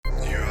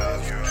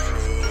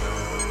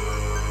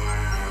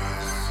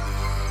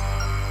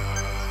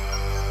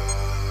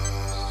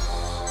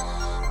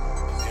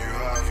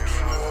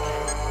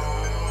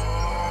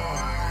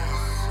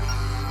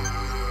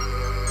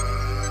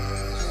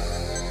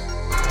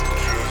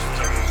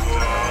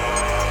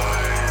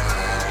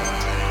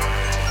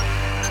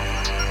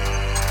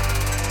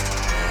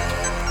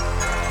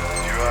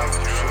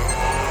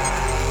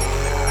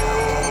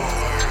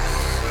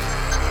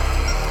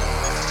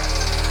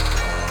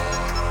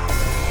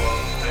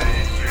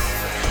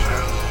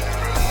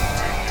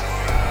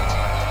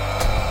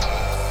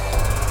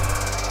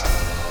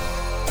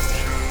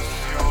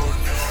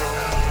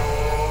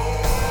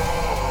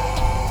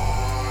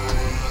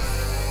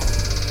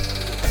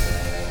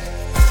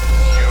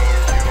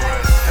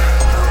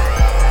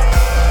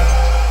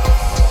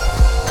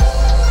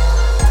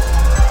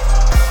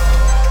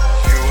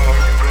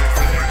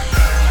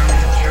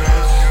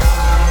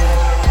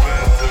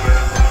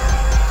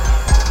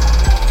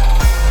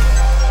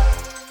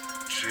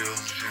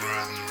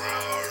children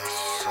are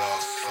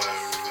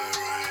suffering.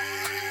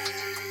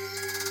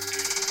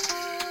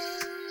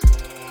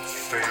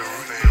 Fear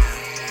in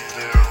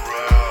their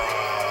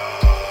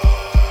eyes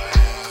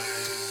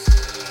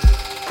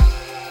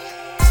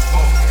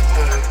of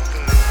the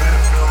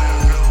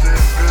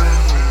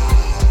devil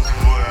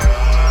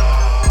dwell.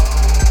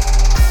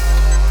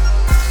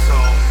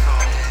 Some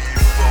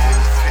people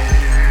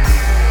fear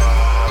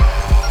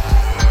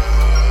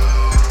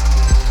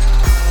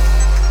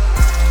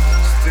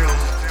still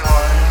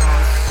time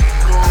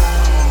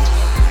goes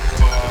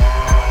by,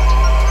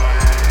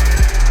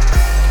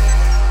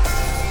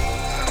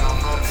 and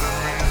another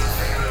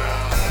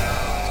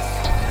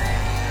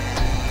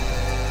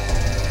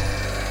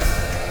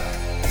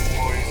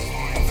voiced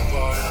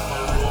by the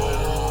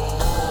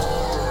Lord,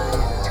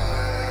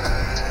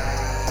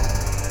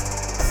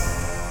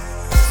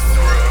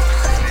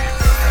 drugs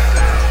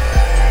even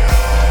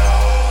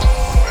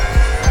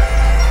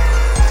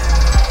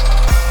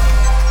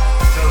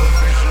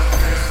television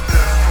is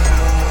the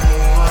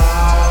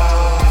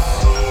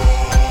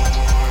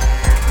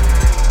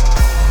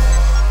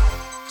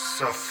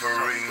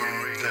suffering in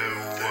the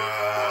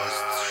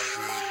West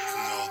should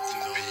not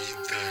be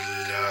the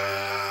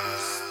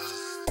last.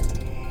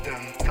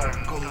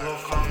 Tentacle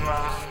of a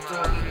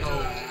master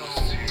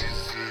knows his